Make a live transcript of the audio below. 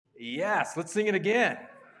Yes, let's sing it again.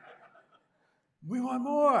 We want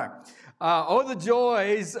more. Oh, the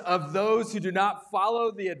joys of those who do not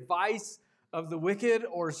follow the advice of the wicked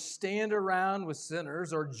or stand around with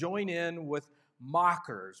sinners or join in with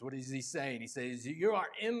mockers. What is he saying? He says, you are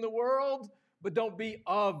in the world, but don't be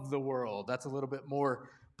of the world. That's a little bit more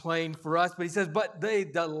plain for us. But he says, but they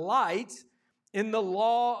delight in the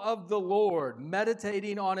law of the Lord,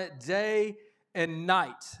 meditating on it day and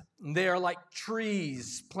night. They are like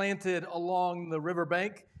trees planted along the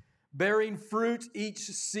riverbank, bearing fruit each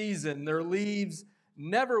season. Their leaves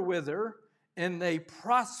never wither, and they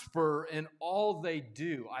prosper in all they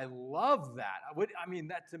do. I love that.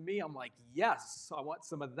 That to me, I'm like, yes, I want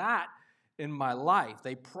some of that in my life.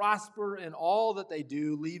 They prosper in all that they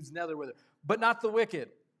do, leaves never wither. But not the wicked.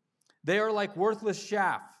 They are like worthless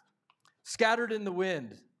chaff, scattered in the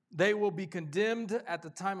wind. They will be condemned at the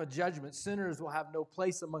time of judgment. Sinners will have no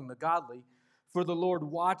place among the godly, for the Lord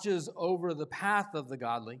watches over the path of the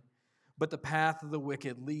godly, but the path of the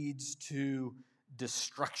wicked leads to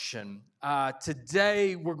destruction.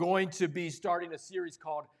 Today, we're going to be starting a series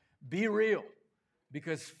called Be Real,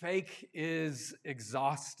 because fake is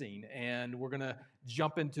exhausting, and we're going to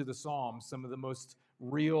jump into the Psalms. Some of the most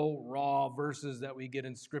real, raw verses that we get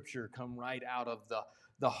in Scripture come right out of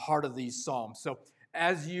the heart of these Psalms. So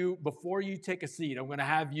before you take a seat, I'm going to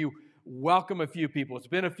have you welcome a few people. It's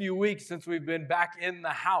been a few weeks since we've been back in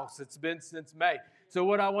the house. It's been since May. So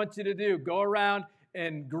what I want you to do, go around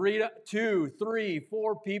and greet 2, 3,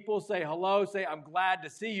 4 people, say hello, say, I'm glad to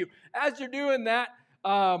see you. As you're doing that,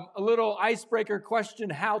 a little icebreaker question,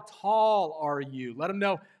 how tall are you? Let them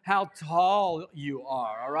know how tall you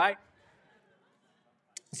are, all right?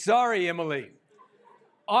 Sorry, Emily.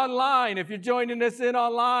 Online, if you're joining us in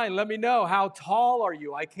online, let me know, how tall are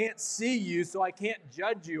you? I can't see you, so I can't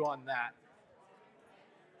judge you on that.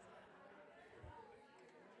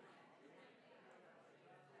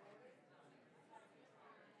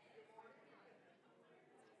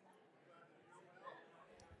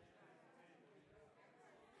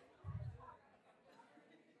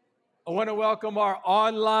 I want to welcome our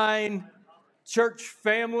online church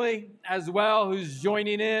family as well who's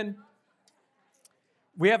joining in.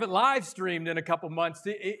 We haven't live streamed in a couple months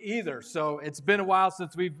either, so it's been a while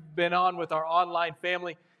since we've been on with our online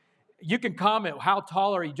family. You can comment, how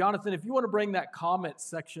tall are you? Jonathan, if you want to bring that comment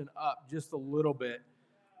section up just a little bit.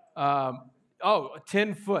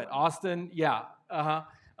 10 foot. Austin, yeah.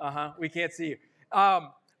 We can't see you. I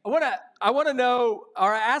want to know,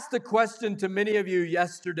 or I asked a question to many of you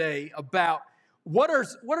yesterday about what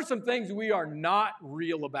are some things we are not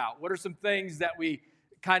real about? What are some things that we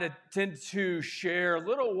kind of tend to share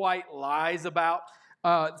little white lies about?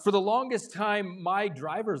 For the longest time, my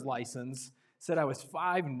driver's license said I was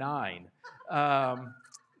 5'9".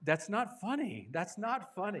 That's not funny. That's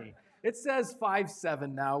not funny. It says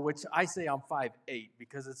 5'7" now, which I say I'm 5'8"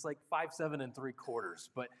 because it's like 5'7 3/4.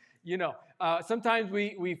 But sometimes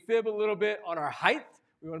we fib a little bit on our height.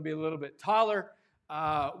 We want to be a little bit taller.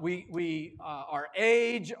 Our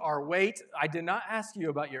age, our weight. I did not ask you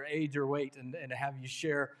about your age or weight and have you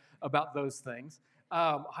share about those things.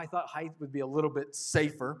 I thought height would be a little bit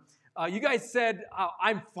safer. You guys said,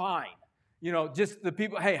 I'm fine. Just the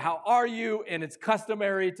people, hey, how are you? And it's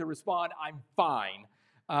customary to respond, I'm fine.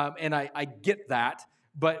 And I get that.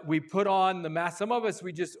 But we put on the mask. Some of us,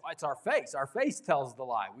 it's our face. Our face tells the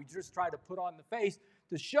lie. We just try to put on the face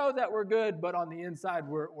to show that we're good, but on the inside,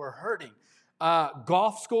 we're hurting.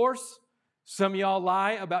 Golf scores. Some of y'all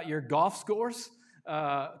lie about your golf scores,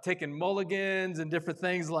 taking mulligans and different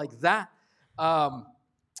things like that.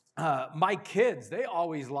 My kids, they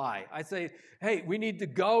always lie. I say, hey, we need to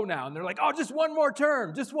go now. And they're like, oh, just one more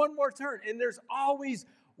turn, just one more turn. And there's always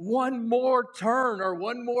one more turn or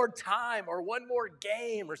one more time or one more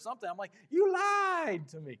game or something. I'm like, you lied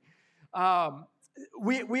to me.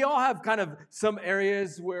 We all have kind of some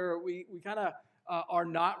areas where we kind of are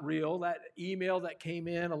not real. That email that came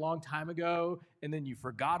in a long time ago, and then you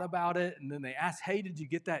forgot about it, and then they ask, hey, did you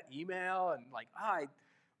get that email? And like, I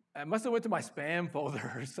must have went to my spam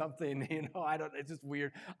folder or something. It's just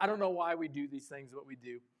weird. I don't know why we do these things, but we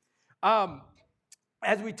do.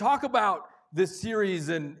 As we talk about this series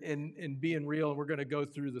and being real, and we're going to go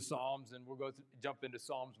through the Psalms, and we'll jump into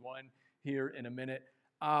Psalms 1 here in a minute.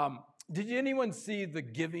 Did anyone see the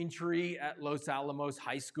giving tree at Los Alamos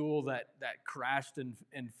High School that crashed and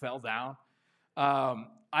fell down?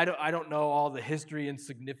 I don't know all the history and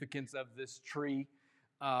significance of this tree,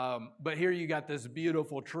 but here you got this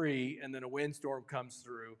beautiful tree, and then a windstorm comes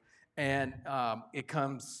through, and it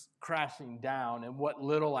comes crashing down. And what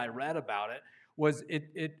little I read about it was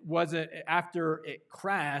it wasn't, after it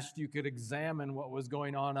crashed, you could examine what was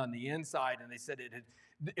going on the inside, and they said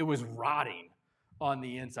it was rotting on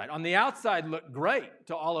the inside. On the outside looked great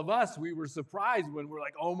to all of us. We were surprised when we're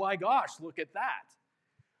like, oh my gosh, look at that.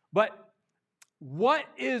 But what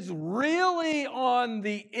is really on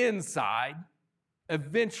the inside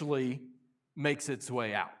eventually makes its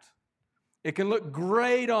way out. It can look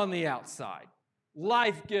great on the outside,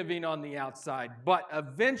 life-giving on the outside, but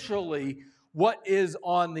eventually what is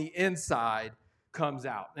on the inside comes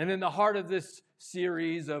out. And in the heart of this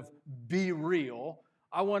series of Be Real,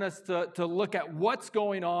 I want us to look at what's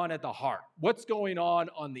going on at the heart, what's going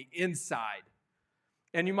on the inside.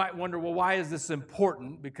 And you might wonder, well, why is this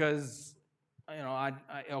important? Because,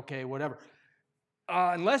 okay, whatever.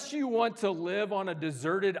 Unless you want to live on a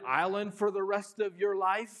deserted island for the rest of your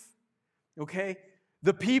life, okay,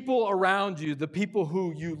 the people around you, the people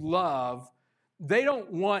who you love, they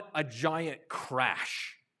don't want a giant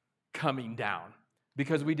crash coming down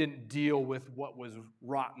because we didn't deal with what was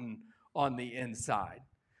rotten on the inside.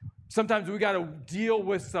 Sometimes we got to deal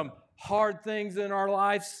with some hard things in our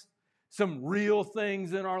lives, some real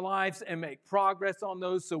things in our lives, and make progress on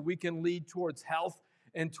those so we can lead towards health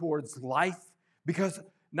and towards life. Because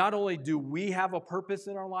not only do we have a purpose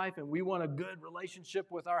in our life and we want a good relationship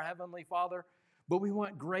with our Heavenly Father, but we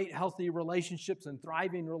want great, healthy relationships and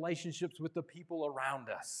thriving relationships with the people around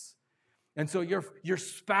us. And so your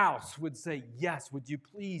spouse would say, yes, would you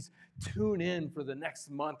please tune in for the next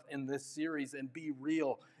month in this series and be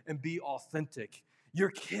real and be authentic. Your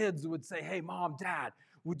kids would say, hey, Mom, Dad,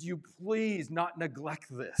 would you please not neglect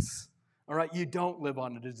this? All right, you don't live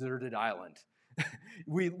on a deserted island.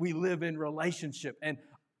 We live in relationship, and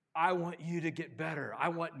I want you to get better. I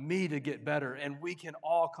want me to get better, and we can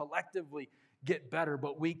all collectively get better,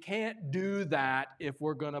 but we can't do that if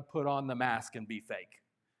we're going to put on the mask and be fake.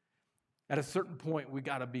 At a certain point, we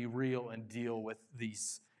got to be real and deal with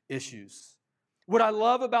these issues. What I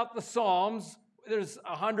love about the Psalms, there's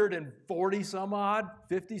 140 some odd,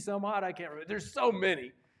 50 some odd, I can't remember. There's so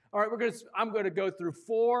many. All right, I'm going to go through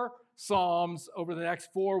 4 Psalms over the next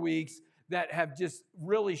 4 weeks that have just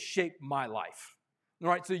really shaped my life. All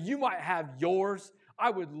right, so you might have yours. I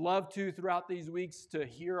would love to, throughout these weeks, to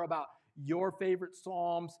hear about your favorite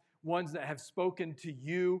Psalms, ones that have spoken to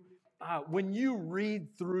you. When you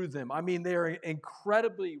read through them, I mean, they're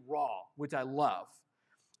incredibly raw, which I love.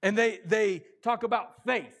 And they talk about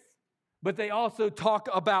faith, but they also talk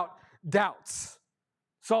about doubts.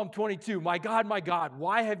 Psalm 22, my God,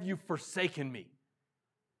 why have you forsaken me?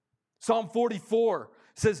 Psalm 44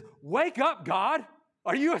 says, wake up, God.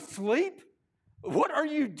 Are you asleep? What are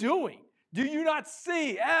you doing? Do you not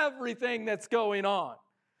see everything that's going on?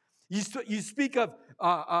 You speak of,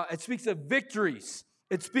 it speaks of victories.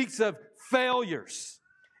 It speaks of failures.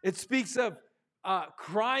 It speaks of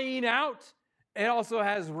crying out. It also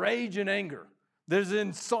has rage and anger. There's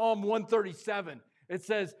in Psalm 137, it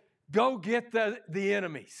says, go get the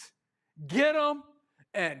enemies. Get them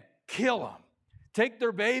and kill them. Take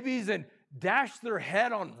their babies and dash their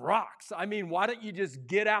head on rocks. I mean, why don't you just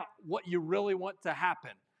get out what you really want to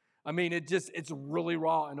happen? I mean, it's really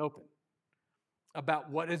raw and open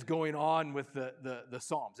about what is going on with the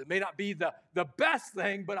Psalms. It may not be the best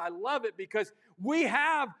thing, but I love it because we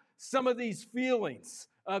have some of these feelings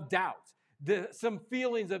of doubt, some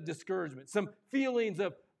feelings of discouragement, some feelings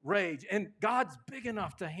of rage. And God's big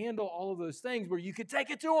enough to handle all of those things where you can take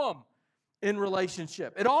it to Him in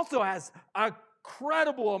relationship. It also has a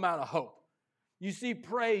incredible amount of hope. You see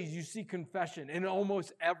praise, you see confession in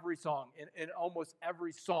almost every song, in almost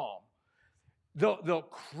every psalm. They'll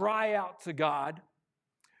cry out to God,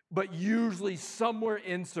 but usually somewhere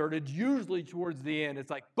inserted, usually towards the end, it's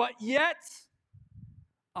like, but yet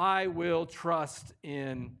I will trust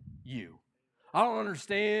in you. I don't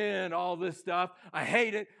understand all this stuff. I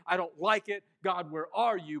hate it. I don't like it. God, where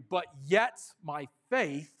are you? But yet my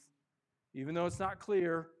faith, even though it's not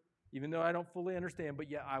clear, even though I don't fully understand, but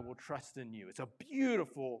yet I will trust in you. It's a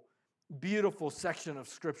beautiful, beautiful section of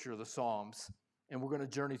Scripture, the Psalms, and we're going to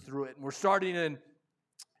journey through it. And we're starting in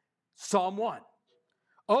Psalm 1.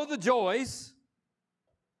 Oh, the joys.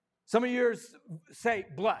 Some of yours say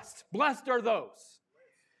blessed. Blessed are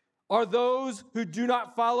those who do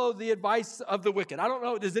not follow the advice of the wicked. I don't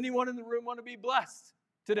know, does anyone in the room want to be blessed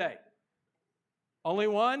today? Only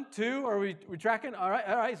 1, 2, are we tracking? All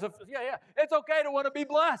right. So yeah. It's okay to want to be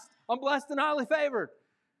blessed. I'm blessed and highly favored.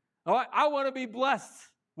 All right, I want to be blessed.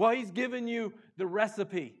 Well, He's given you the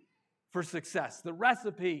recipe for success, the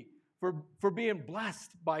recipe for being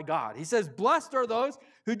blessed by God. He says, blessed are those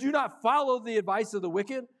who do not follow the advice of the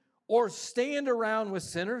wicked or stand around with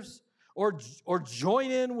sinners or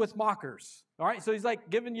join in with mockers. All right, so he's like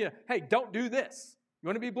giving you, hey, don't do this. You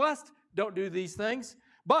want to be blessed? Don't do these things.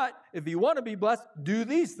 But if you want to be blessed, do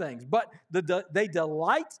these things. But they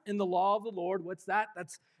delight in the law of the Lord. What's that?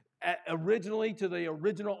 That's originally, to the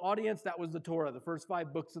original audience, that was the Torah, the first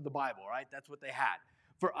 5 books of the Bible, right? That's what they had.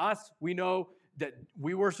 For us, we know that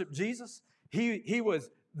we worship Jesus. He was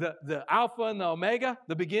the Alpha and the Omega,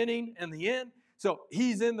 the beginning and the end. So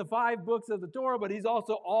he's in the 5 books of the Torah, but he's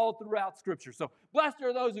also all throughout Scripture. So blessed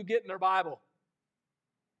are those who get in their Bible,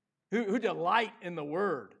 who delight in the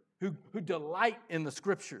Word, who delight in the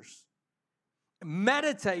Scriptures,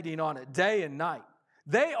 meditating on it day and night.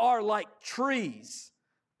 They are like trees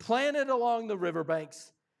planted along the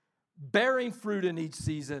riverbanks, bearing fruit in each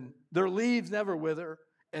season. Their leaves never wither,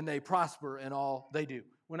 and they prosper in all they do.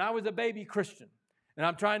 When I was a baby Christian, and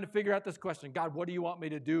I'm trying to figure out this question, God, what do you want me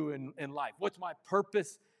to do in life? What's my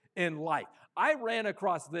purpose in life? I ran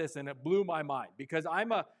across this, and it blew my mind, because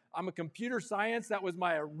I'm a computer science. That was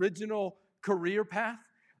my original career path.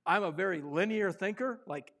 I'm a very linear thinker,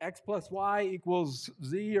 like X plus Y equals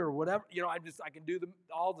Z or whatever. You know, I can do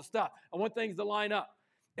all the stuff. I want things to line up.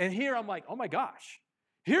 And here I'm like, oh my gosh,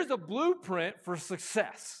 here's a blueprint for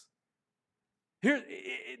success.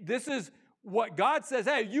 This is what God says.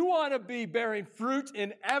 Hey, you want to be bearing fruit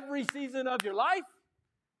in every season of your life?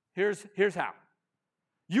 Here's how.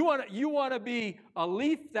 You want to be a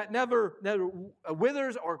leaf that never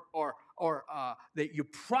withers, or that you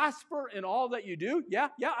prosper in all that you do? Yeah,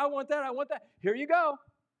 I want that. Here you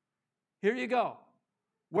go.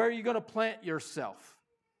 Where are you going to plant yourself?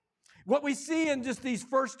 What we see in just these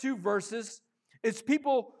first 2 verses is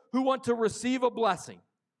people who want to receive a blessing.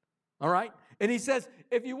 All right? And he says,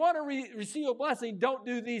 if you want to receive a blessing, don't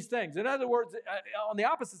do these things. In other words, on the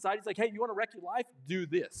opposite side, he's like, hey, you want to wreck your life? Do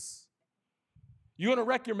this. You want to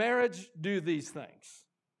wreck your marriage? Do these things.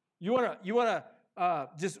 You want to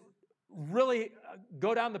just really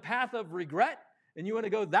go down the path of regret, and you want to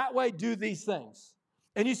go that way? Do these things.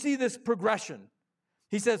 And you see this progression.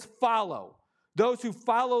 He says, follow. Those who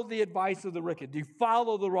follow the advice of the wicked. You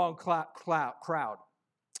follow the wrong crowd.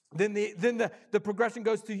 Then the progression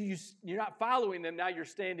goes to you're not following them, now you're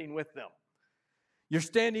standing with them. You're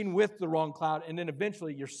standing with the wrong cloud, and then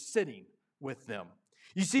eventually you're sitting with them.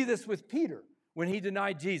 You see this with Peter when he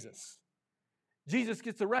denied Jesus. Jesus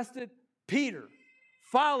gets arrested. Peter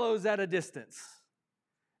follows at a distance.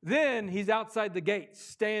 Then he's outside the gate,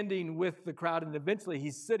 standing with the crowd, and eventually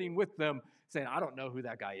he's sitting with them, saying, I don't know who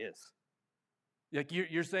that guy is. Like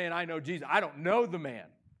you're saying, I know Jesus. I don't know the man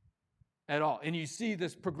at all. And you see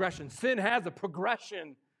this progression. Sin has a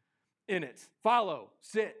progression in it. Follow,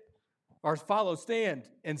 sit, or follow, stand,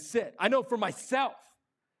 and sit. I know for myself,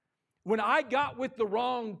 when I got with the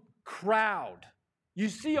wrong crowd, you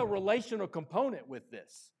see a relational component with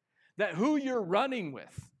this. That who you're running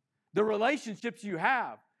with, the relationships you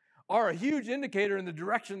have, are a huge indicator in the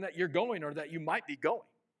direction that you're going or that you might be going.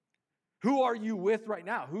 Who are you with right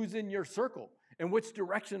now? Who's in your circle? And which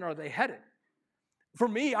direction are they headed? For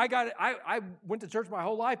me, I went to church my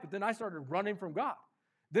whole life, but then I started running from God.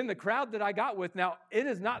 Then the crowd that I got with, now, it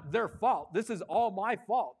is not their fault. This is all my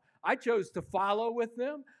fault. I chose to follow with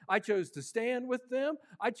them. I chose to stand with them.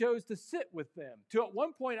 I chose to sit with them. To at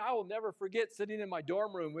one point, I will never forget sitting in my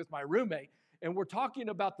dorm room with my roommate, and we're talking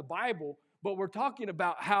about the Bible, but we're talking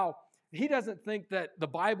about how he doesn't think that the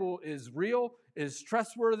Bible is real, is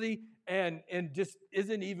trustworthy, and just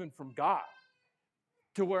isn't even from God.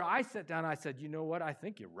 To where I sat down, I said, you know what? I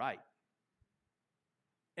think you're right.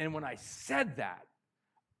 And when I said that,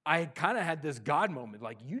 I kind of had this God moment,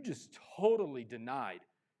 like, you just totally denied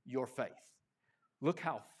your faith. Look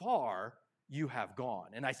how far you have gone.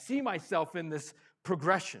 And I see myself in this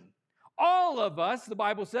progression. All of us, the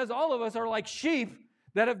Bible says, all of us are like sheep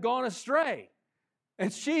that have gone astray.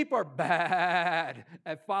 And sheep are bad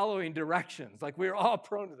at following directions. Like, we're all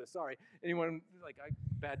prone to this. Sorry. Anyone,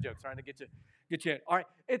 bad jokes, trying to get you in. All right.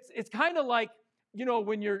 It's kind of like, you know,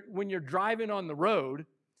 when you're driving on the road,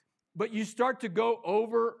 but you start to go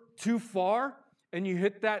over too far, and you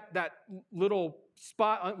hit that little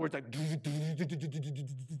spot where it's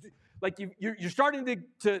like you're starting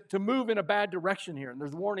to move in a bad direction here, and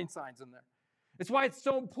there's warning signs in there. It's why it's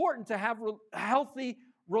so important to have healthy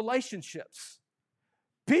relationships.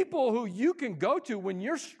 People who you can go to when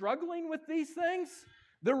you're struggling with these things,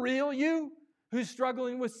 the real you who's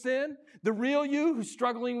struggling with sin, the real you who's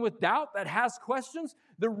struggling with doubt, that has questions,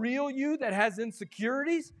 the real you that has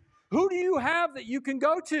insecurities. Who do you have that you can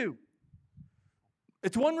go to?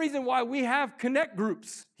 It's one reason why we have connect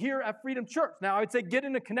groups here at Freedom Church. Now, I would say get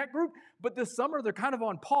in a connect group, but this summer they're kind of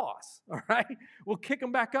on pause, all right? We'll kick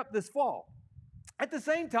them back up this fall. At the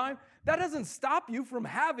same time, that doesn't stop you from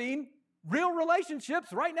having real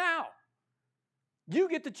relationships right now. You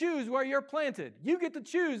get to choose where you're planted. You get to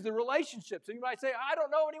choose the relationships. So you might say, I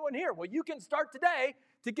don't know anyone here. Well, you can start today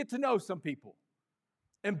to get to know some people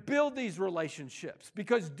and build these relationships,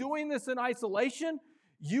 because doing this in isolation,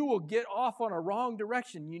 you will get off on a wrong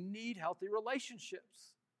direction. You need healthy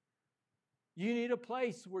relationships. You need a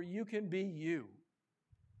place where you can be you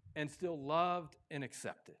and still loved and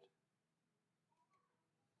accepted.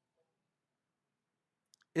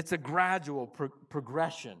 It's a gradual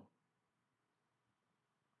progression.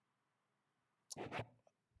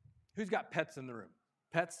 Who's got pets in the room?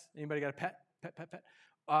 Pets? Anybody got a pet? Pet?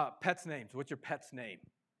 Pet's names. What's your pet's name?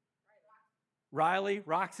 Riley?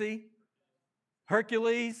 Roxy?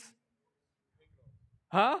 Hercules?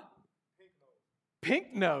 Huh?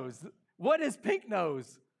 Pink nose. What is pink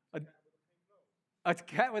nose? A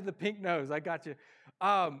cat with a pink nose. I got you.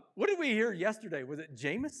 What did we hear yesterday? Was it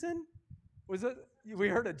Jameson? Was it? We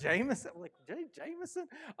heard of Jameson. Like Jameson.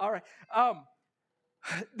 All right.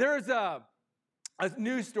 There's a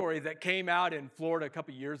news story that came out in Florida a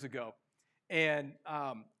couple years ago, and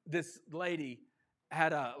this lady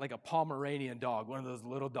had a Pomeranian dog, one of those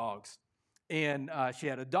little dogs, and she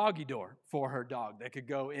had a doggy door for her dog that could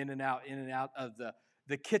go in and out of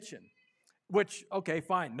the kitchen. Which, okay,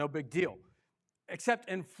 fine, no big deal. Except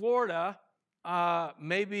in Florida,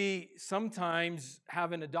 maybe sometimes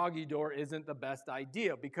having a doggy door isn't the best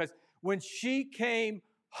idea, because when she came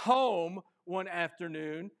home one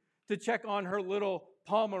afternoon to check on her little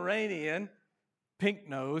Pomeranian, pink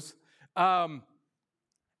nose,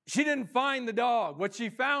 she didn't find the dog. What she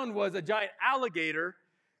found was a giant alligator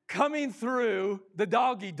coming through the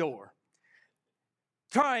doggy door,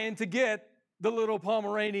 trying to get the little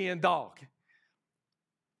Pomeranian dog.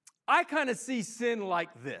 I kind of see sin like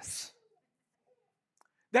this.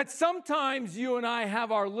 That sometimes you and I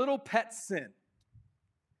have our little pet sin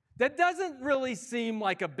that doesn't really seem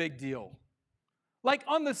like a big deal. Like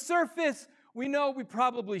on the surface, we know we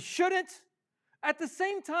probably shouldn't. At the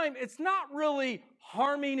same time, it's not really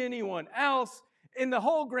harming anyone else. In the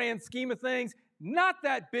whole grand scheme of things, not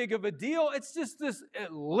that big of a deal. It's just this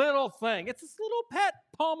little thing. It's this little pet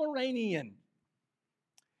Pomeranian.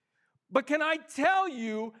 But can I tell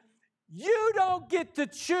you, you don't get to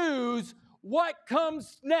choose what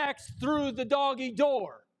comes next through the doggy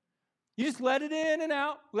door. You just let it in and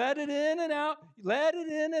out, let it in and out, let it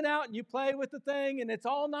in and out, and you play with the thing, and it's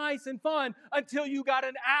all nice and fun until you got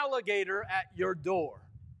an alligator at your door.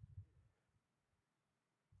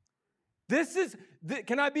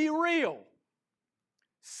 Can I be real?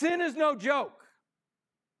 Sin is no joke.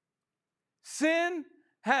 Sin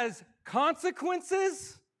has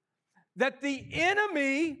consequences that the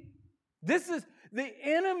enemy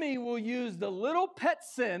will use the little pet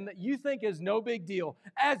sin that you think is no big deal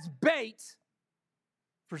as bait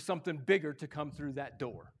for something bigger to come through that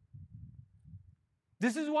door.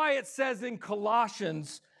 This is why it says in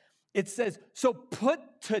Colossians, it says, so put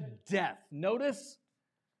to death. Notice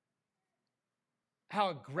how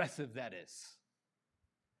aggressive that is.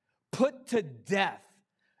 Put to death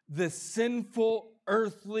the sinful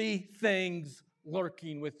earthly things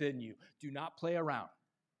lurking within you. Do not play around.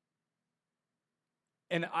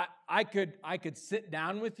 And I could sit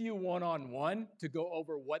down with you one-on-one to go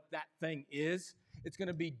over what that thing is. It's going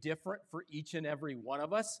to be different for each and every one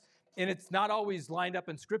of us. And it's not always lined up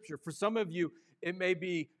in Scripture. For some of you, it may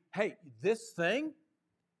be, hey, this thing,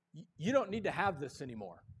 you don't need to have this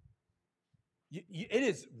anymore. It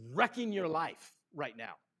is wrecking your life right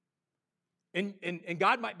now. And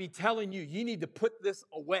God might be telling you, you need to put this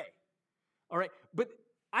away. All right? But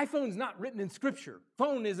iPhone's not written in Scripture.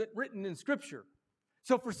 Phone isn't written in Scripture.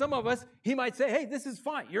 So for some of us, he might say, hey, this is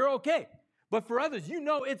fine. You're okay. But for others, you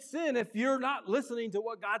know it's sin if you're not listening to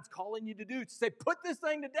what God's calling you to do. To say, put this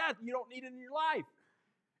thing to death. You don't need it in your life.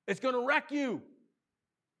 It's going to wreck you.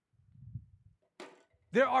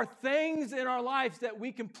 There are things in our lives that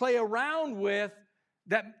we can play around with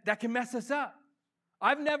that can mess us up.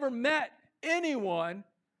 I've never met anyone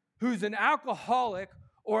who's an alcoholic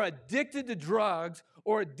or addicted to drugs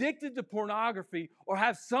or addicted to pornography or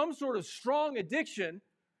have some sort of strong addiction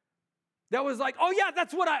that was like, oh yeah,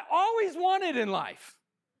 that's what I always wanted in life.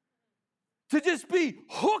 To just be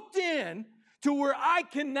hooked in to where I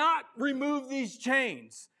cannot remove these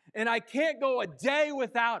chains and I can't go a day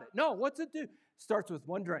without it. No, what's it do? It starts with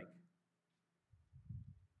one drink.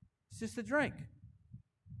 It's just a drink.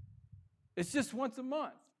 It's just once a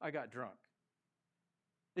month I got drunk.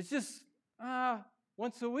 It's just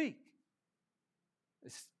once a week.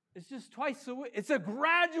 It's just twice a week. It's a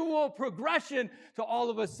gradual progression to all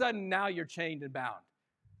of a sudden now you're chained and bound.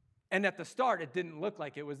 And at the start, it didn't look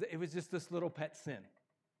like it was just this little pet sin.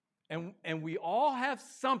 And we all have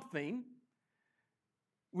something.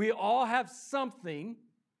 We all have something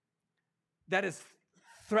that is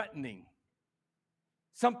threatening.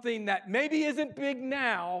 Something that maybe isn't big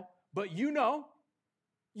now, but you know,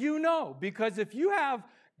 because if you have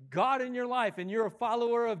God in your life and you're a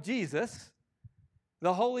follower of Jesus,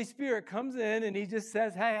 the Holy Spirit comes in and he just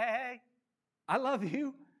says, hey, I love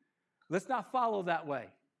you. Let's not follow that way.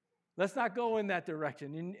 Let's not go in that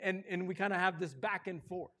direction. And we kind of have this back and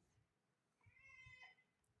forth.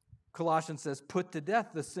 Colossians says, put to death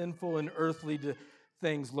the sinful and earthly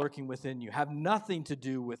things lurking within you. Have nothing to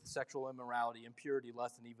do with sexual immorality, impurity,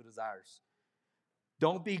 lust, and evil desires.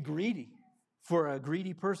 Don't be greedy, for a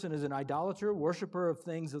greedy person is an idolater, worshiper of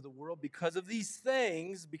things of the world. Because of these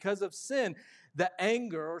things, because of sin, the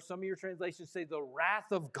anger, or some of your translations say the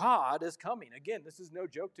wrath of God is coming. Again, this is no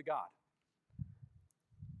joke to God.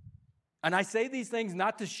 And I say these things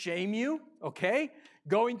not to shame you, okay?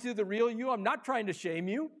 Going to the real you, I'm not trying to shame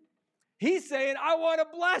you. He's saying, I want to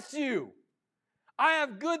bless you. I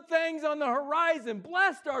have good things on the horizon.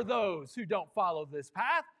 Blessed are those who don't follow this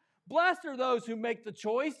path. Blessed are those who make the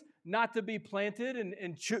choice not to be planted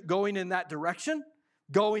and going in that direction,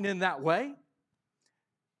 going in that way.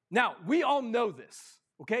 Now, we all know this,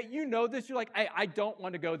 okay? You know this. You're like, hey, I don't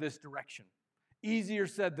want to go this direction. Easier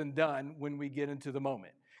said than done when we get into the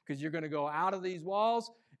moment, because you're going to go out of these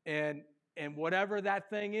walls and whatever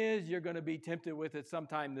that thing is, you're going to be tempted with it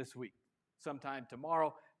sometime this week, sometime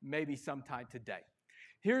tomorrow, maybe sometime today.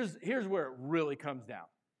 Here's where it really comes down.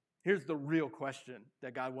 Here's the real question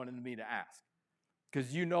that God wanted me to ask,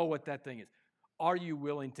 because you know what that thing is. Are you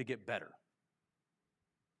willing to get better?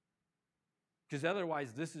 Because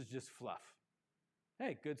otherwise, this is just fluff.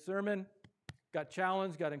 Hey, good sermon, got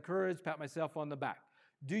challenged, got encouraged, pat myself on the back.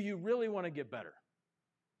 Do you really want to get better?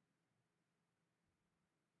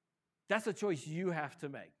 That's a choice you have to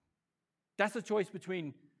make. That's a choice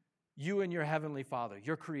between you and your heavenly Father,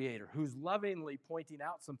 your Creator, who's lovingly pointing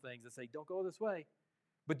out some things that say, don't go this way.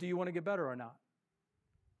 But do you want to get better or not?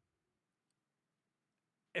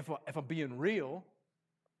 If I'm being real,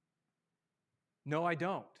 no, I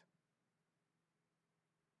don't.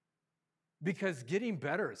 Because getting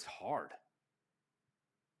better is hard.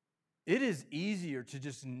 It is easier to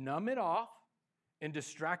just numb it off and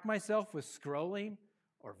distract myself with scrolling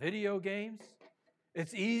or video games.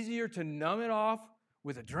 It's easier to numb it off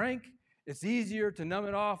with a drink. It's easier to numb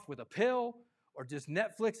it off with a pill or just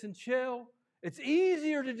Netflix and chill. It's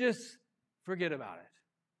easier to just forget about it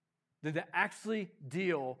than to actually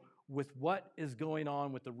deal with what is going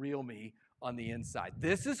on with the real me on the inside.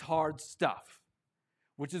 This is hard stuff,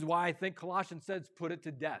 which is why I think Colossians says put it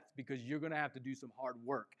to death, because you're going to have to do some hard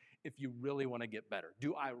work if you really want to get better.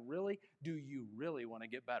 Do you really want to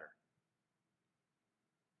get better?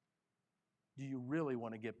 Do you really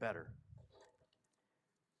want to get better?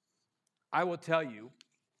 I will tell you,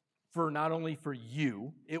 for not only for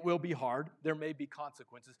you, it will be hard. There may be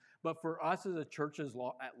consequences. But for us as a church at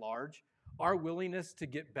large, our willingness to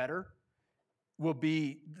get better will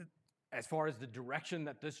be, as far as the direction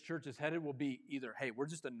that this church is headed, will be either, hey, we're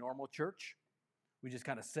just a normal church. We just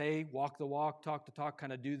kind of say, walk the walk, talk the talk,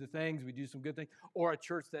 kind of do the things. We do some good things. Or a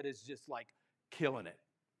church that is just like killing it,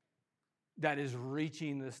 that is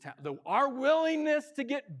reaching this town. Our willingness to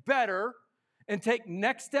get better and take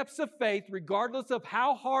next steps of faith, regardless of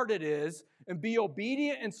how hard it is, and be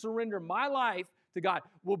obedient and surrender my life to God,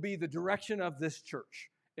 will be the direction of this church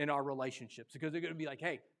in our relationships. Because they're going to be like,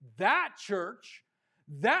 hey, that church,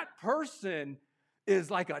 that person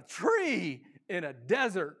is like a tree in a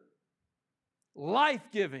desert,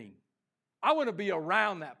 life-giving. I want to be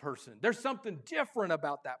around that person. There's something different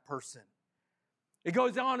about that person. It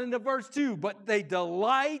goes on into verse 2, but they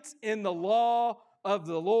delight in the law of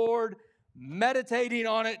the Lord, meditating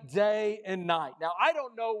on it day and night. Now, I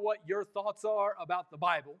don't know what your thoughts are about the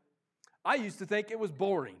Bible. I used to think it was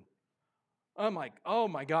boring. I'm like, oh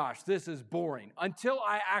my gosh, this is boring. Until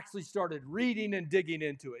I actually started reading and digging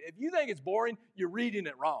into it. If you think it's boring, you're reading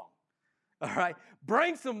it wrong. All right?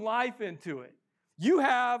 Bring some life into it. You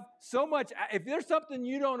have so much, if there's something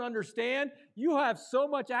you don't understand, you have so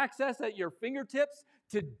much access at your fingertips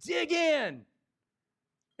to dig in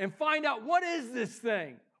and find out, what is this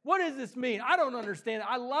thing? What does this mean? I don't understand.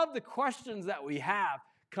 I love the questions that we have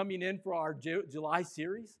coming in for our July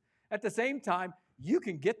series. At the same time, you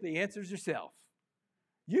can get the answers yourself.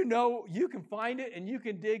 You know, you can find it and you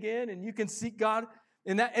can dig in and you can seek God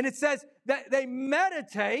in that. And it says that they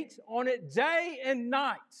meditate on it day and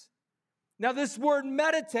night. Now, this word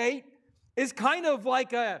meditate is kind of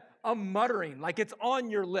like a a muttering, like it's on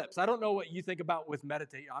your lips. I don't know what you think about with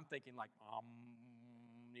meditation. I'm thinking like,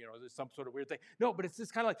 there's some sort of weird thing. No, but it's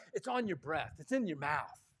just kind of like, it's on your breath. It's in your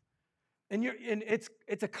mouth. And it's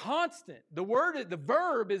a constant. The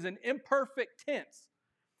verb is an imperfect tense,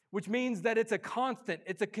 which means that it's a constant.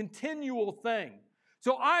 It's a continual thing.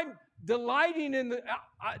 So I'm delighting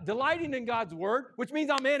in God's word, which means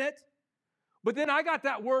I'm in it. But then I got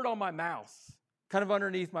that word on my mouth, kind of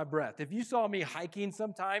underneath my breath. If you saw me hiking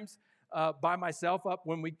sometimes by myself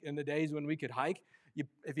in the days when we could hike,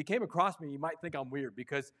 if you came across me, you might think I'm weird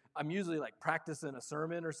because I'm usually like practicing a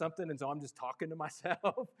sermon or something, and so I'm just talking to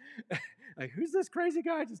myself. Like, who's this crazy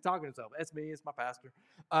guy just talking to himself? It's me, it's my pastor.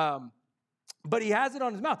 But he has it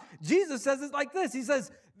on his mouth. Jesus says it like this. He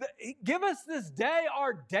says, give us this day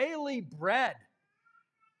our daily bread.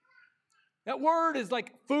 That word is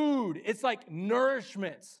like food. It's like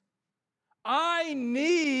nourishment. I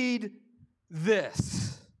need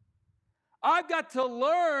this. I've got to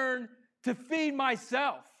learn to feed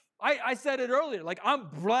myself. I said it earlier, like I'm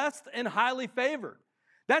blessed and highly favored.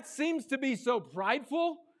 That seems to be so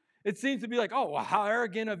prideful. It seems to be like, oh, well, how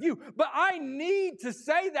arrogant of you. But I need to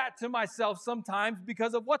say that to myself sometimes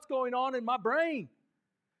because of what's going on in my brain.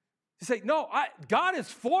 To say, no, God is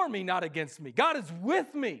for me, not against me. God is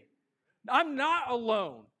with me. I'm not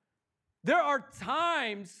alone. There are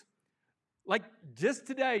times, like just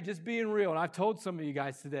today, just being real, and I've told some of you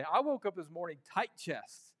guys today, I woke up this morning tight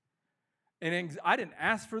chest. And I didn't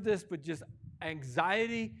ask for this, but just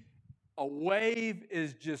anxiety, a wave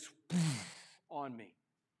is just on me.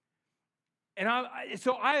 And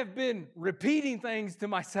so I have been repeating things to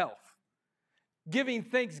myself, giving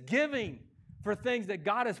thanksgiving for things that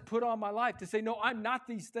God has put on my life to say, no, I'm not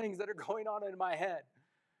these things that are going on in my head.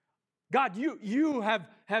 God, you have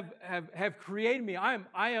created me.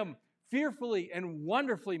 I am fearfully and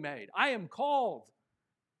wonderfully made. I am called,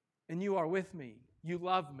 and you are with me. You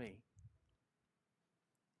love me.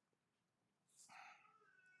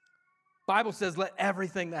 Bible says, let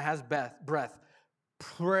everything that has breath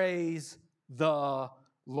praise the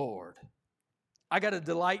Lord. I got to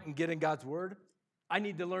delight and get in God's word. I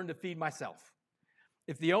need to learn to feed myself.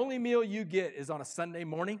 If the only meal you get is on a Sunday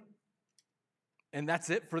morning, and that's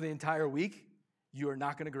it for the entire week, you are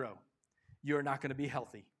not going to grow. You are not going to be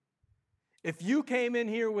healthy. If you came in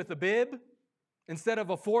here with a bib instead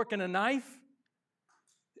of a fork and a knife,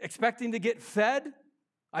 expecting to get fed,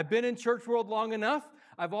 I've been in church world long enough.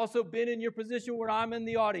 I've also been in your position where I'm in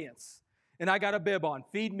the audience and I got a bib on.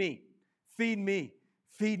 Feed me, feed me,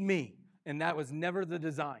 feed me. And that was never the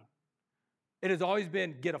design. It has always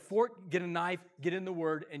been get a fork, get a knife, get in the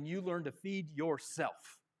word, and you learn to feed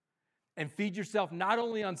yourself. And feed yourself not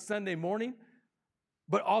only on Sunday morning,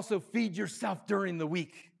 but also feed yourself during the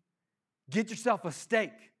week. Get yourself a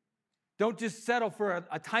steak. Don't just settle for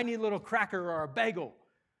a tiny little cracker or a bagel.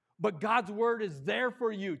 But God's word is there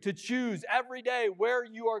for you to choose every day where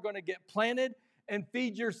you are going to get planted and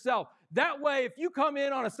feed yourself. That way, if you come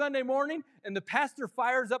in on a Sunday morning and the pastor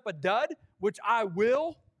fires up a dud, which I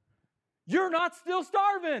will, you're not still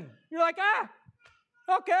starving. You're like,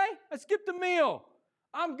 okay, I skipped a meal.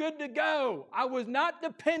 I'm good to go. I was not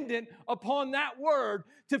dependent upon that word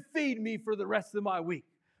to feed me for the rest of my week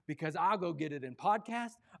because I'll go get it in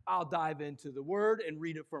podcast. I'll dive into the word and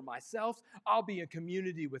read it for myself. I'll be in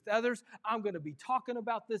community with others. I'm going to be talking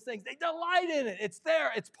about these things. They delight in it. It's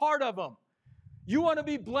there. It's part of them. You want to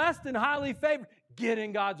be blessed and highly favored? Get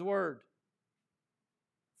in God's word.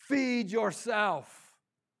 Feed yourself.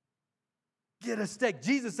 Get a steak.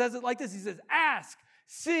 Jesus says it like this. He says, ask,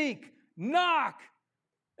 seek, knock,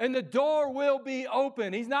 and the door will be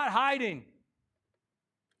open. He's not hiding.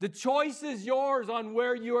 The choice is yours on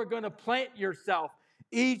where you are going to plant yourself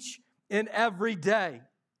each and every day.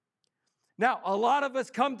 Now, a lot of us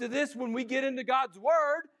come to this when we get into God's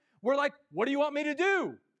word. We're like, what do you want me to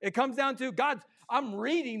do? It comes down to, God, I'm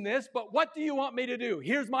reading this, but what do you want me to do?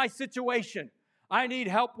 Here's my situation. I need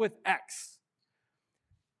help with X.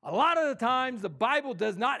 A lot of the times, the Bible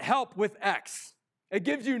does not help with X. It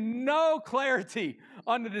gives you no clarity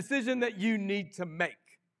on the decision that you need to make,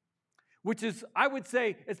 which is, I would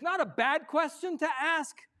say, it's not a bad question to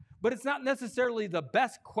ask, but it's not necessarily the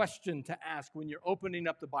best question to ask when you're opening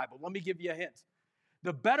up the Bible. Let me give you a hint.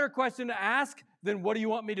 The better question to ask than what do you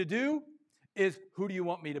want me to do is who do you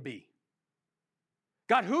want me to be?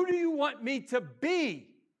 God, who do you want me to be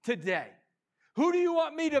today? Who do you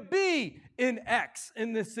want me to be in X,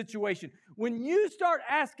 in this situation? When you start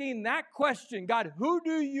asking that question, God, who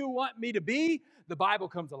do you want me to be? The Bible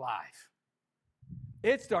comes alive.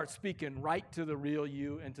 It starts speaking right to the real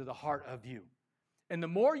you and to the heart of you. And the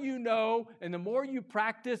more you know and the more you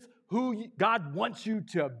practice who God wants you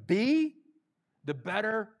to be, the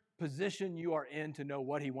better position you are in to know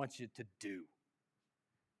what he wants you to do.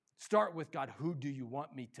 Start with, God, who do you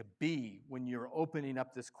want me to be when you're opening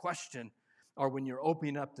up this question or when you're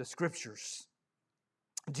opening up the scriptures?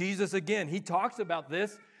 Jesus, again, he talks about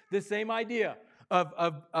this same idea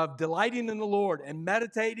of delighting in the Lord and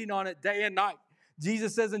meditating on it day and night.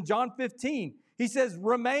 Jesus says in John 15, he says,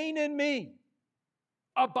 remain in me,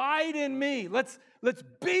 abide in me. Let's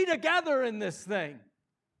be together in this thing,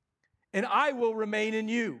 and I will remain in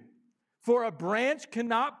you. For a branch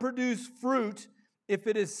cannot produce fruit if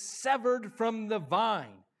it is severed from the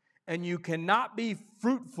vine, and you cannot be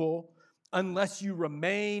fruitful unless you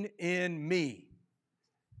remain in me.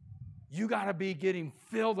 You got to be getting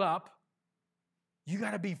filled up. You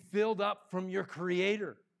got to be filled up from your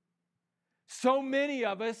Creator. So many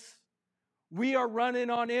of us, we are running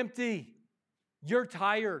on empty. You're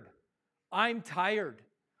tired. I'm tired.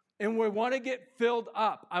 And we want to get filled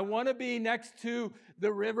up. I want to be next to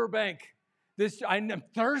the riverbank. I'm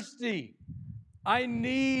thirsty. I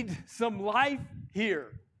need some life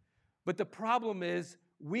here. But the problem is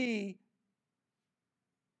we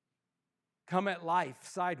come at life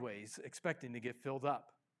sideways, expecting to get filled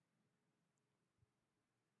up.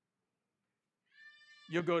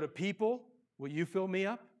 You'll go to people. Will you fill me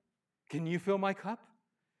up? Can you fill my cup?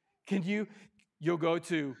 You'll go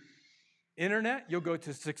to internet. You'll go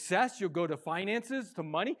to success. You'll go to finances, to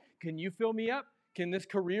money. Can you fill me up? Can this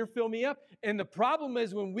career fill me up? And the problem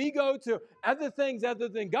is when we go to other things other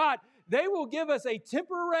than God, they will give us a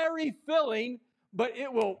temporary filling, but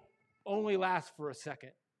it will only last for a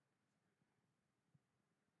second.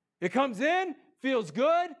 It comes in, feels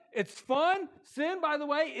good, it's fun. Sin, by the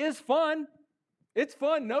way, is fun. It's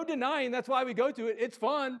fun, no denying. That's why we go to it. It's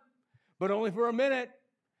fun, but only for a minute.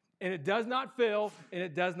 And it does not fill, and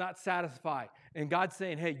it does not satisfy. And God's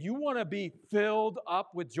saying, hey, you want to be filled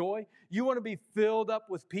up with joy? You want to be filled up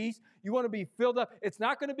with peace? You want to be filled up? It's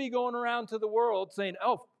not going to be going around to the world saying,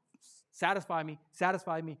 oh, satisfy me,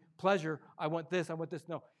 pleasure, I want this.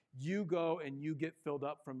 No, you go and you get filled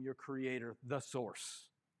up from your Creator, the source.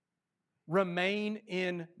 Remain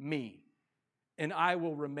in me, and I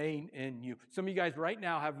will remain in you. Some of you guys right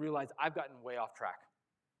now have realized I've gotten way off track.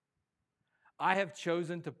 I have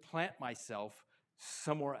chosen to plant myself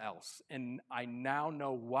somewhere else, and I now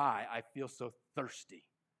know why I feel so thirsty.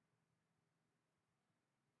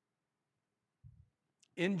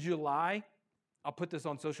 In July, I'll put this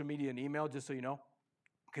on social media and email just so you know,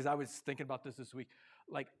 because I was thinking about this week.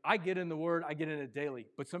 Like, I get in the Word, I get in it daily,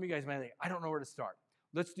 but some of you guys might think, I don't know where to start.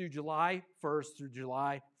 Let's do July 1st through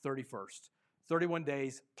July 31st. 31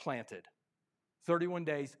 days planted. 31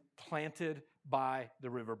 days planted by the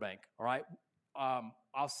riverbank, all right?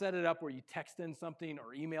 I'll set it up where you text in something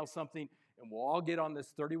or email something, and we'll all get on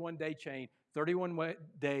this 31-day chain, 31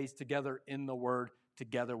 days together in the Word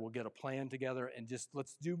together. We'll get a plan together, and just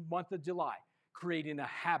let's do month of July, creating a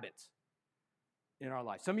habit in our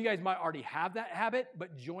life. Some of you guys might already have that habit,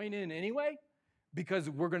 but join in anyway, because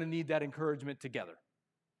we're going to need that encouragement together.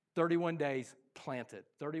 31 days planted.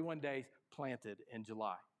 31 days planted in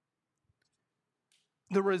July.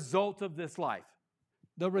 The result of this life.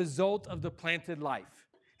 The result of the planted life.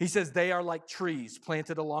 He says they are like trees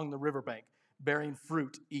planted along the riverbank, bearing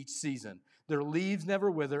fruit each season. Their leaves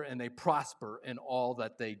never wither, and they prosper in all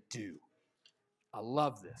that they do. I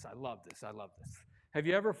love this. Have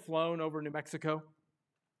you ever flown over New Mexico?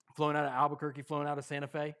 Flown out of Albuquerque, flown out of Santa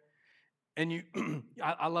Fe? And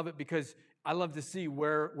I love it because I love to see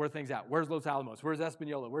where things at. Where's Los Alamos? Where's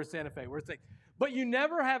Espanola? Where's Santa Fe? Where's things? But you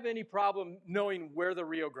never have any problem knowing where the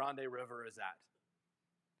Rio Grande River is at.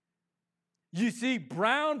 You see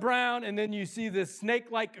brown, and then you see this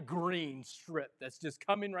snake-like green strip that's just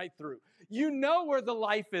coming right through. You know where the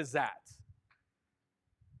life is at.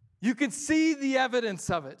 You can see the evidence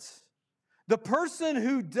of it. The person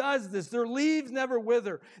who does this, their leaves never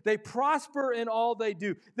wither. They prosper in all they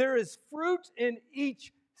do. There is fruit in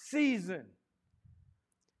each season.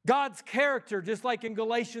 God's character, just like in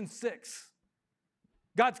Galatians 6.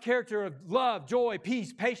 God's character of love, joy,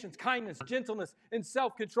 peace, patience, kindness, gentleness, and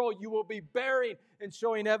self-control. You will be bearing and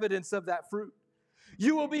showing evidence of that fruit.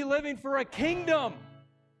 You will be living for a kingdom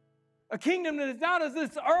that is not of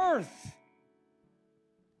this earth,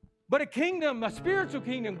 but a kingdom, a spiritual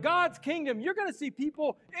kingdom, God's kingdom. You're going to see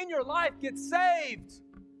people in your life get saved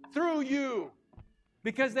through you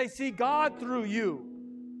because they see God through you.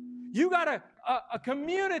 You got a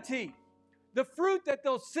community. The fruit that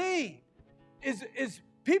they'll see is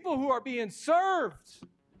people who are being served.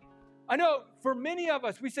 I know for many of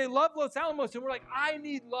us, we say love Los Alamos, and we're like, I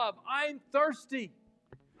need love. I'm thirsty.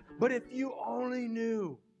 But if you only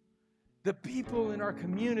knew the people in our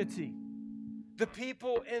community, the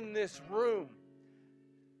people in this room,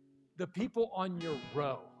 the people on your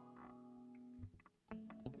row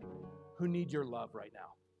who need your love right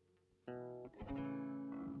now,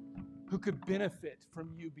 who could benefit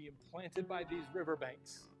from you being planted by these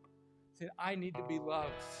riverbanks, saying, I need to be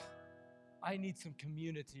loved. I need some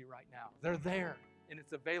community right now. They're there, and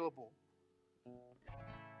it's available.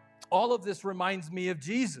 All of this reminds me of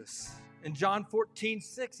Jesus. In John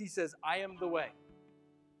 14:6, he says, I am the way.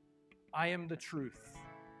 I am the truth.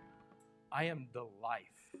 I am the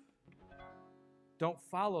life. Don't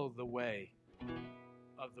follow the way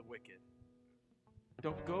of the wicked.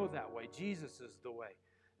 Don't go that way. Jesus is the way.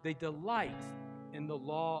 They delight in the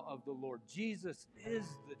law of the Lord. Jesus is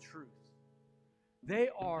the truth. They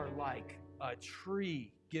are like a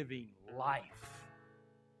tree giving life.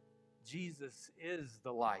 Jesus is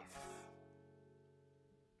the life.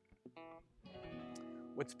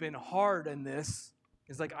 What's been hard in this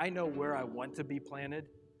is like I know where I want to be planted,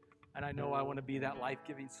 and I know I want to be that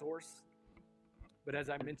life-giving source. But as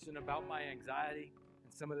I mentioned about my anxiety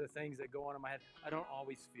and some of the things that go on in my head, I don't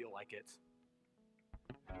always feel like it.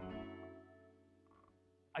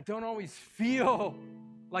 I don't always feel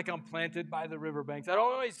like I'm planted by the riverbanks. I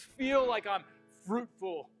don't always feel like I'm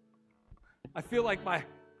fruitful. I feel like my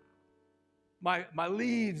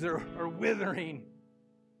leaves are withering.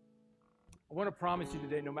 I want to promise you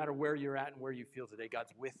today, no matter where you're at and where you feel today,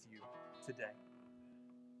 God's with you today.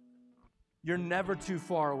 You're never too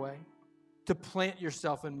far away to plant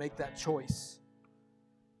yourself and make that choice.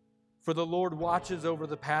 For the Lord watches over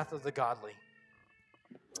the path of the godly.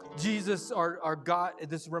 Jesus, our God,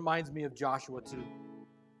 this reminds me of Joshua too.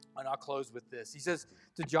 And I'll close with this. He says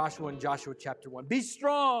to Joshua in Joshua chapter 1, be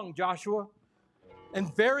strong, Joshua,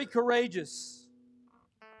 and very courageous.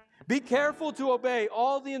 Be careful to obey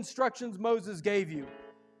all the instructions Moses gave you.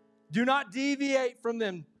 Do not deviate from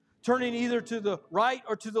them, turning either to the right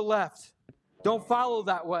or to the left. Don't follow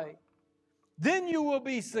that way. Then you will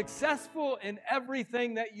be successful in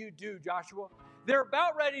everything that you do, Joshua. They're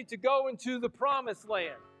about ready to go into the promised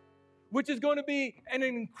land, which is going to be an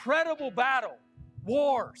incredible battle.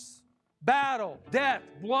 Wars, battle, death,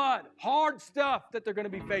 blood, hard stuff that they're going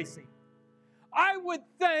to be facing. I would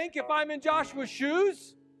think if I'm in Joshua's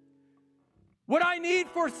shoes, what I need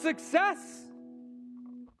for success,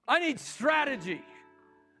 I need strategy.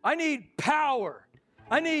 I need power.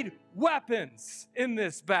 I need weapons in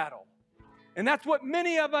this battle. And that's what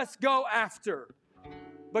many of us go after.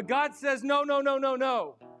 But God says, no, no, no, no,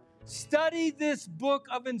 no. Study this book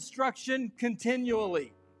of instruction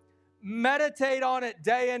continually. Meditate on it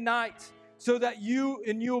day and night so that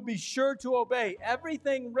you'll be sure to obey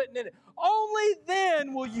everything written in it. Only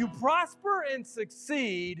then will you prosper and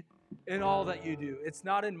succeed in all that you do. It's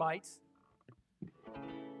not in might.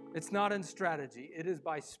 It's not in strategy. It is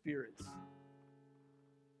by spirits.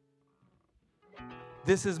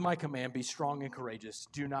 This is my command. Be strong and courageous.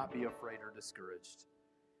 Do not be afraid or discouraged.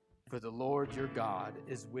 For the Lord your God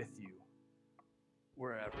is with you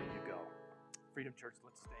wherever you go. Freedom Church,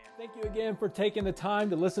 let's stand. Thank you again for taking the time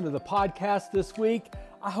to listen to the podcast this week.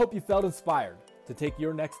 I hope you felt inspired to take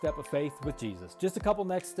your next step of faith with Jesus. Just a couple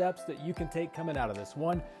next steps that you can take coming out of this.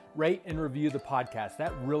 One, rate and review the podcast.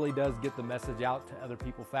 That really does get the message out to other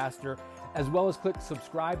people faster, as well as click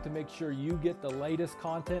subscribe to make sure you get the latest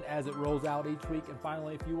content as it rolls out each week. And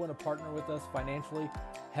finally, if you want to partner with us financially,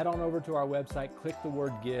 head on over to our website, click the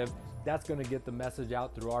word give. That's going to get the message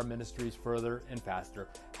out through our ministries further and faster.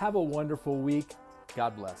 Have a wonderful week.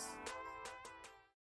 God bless.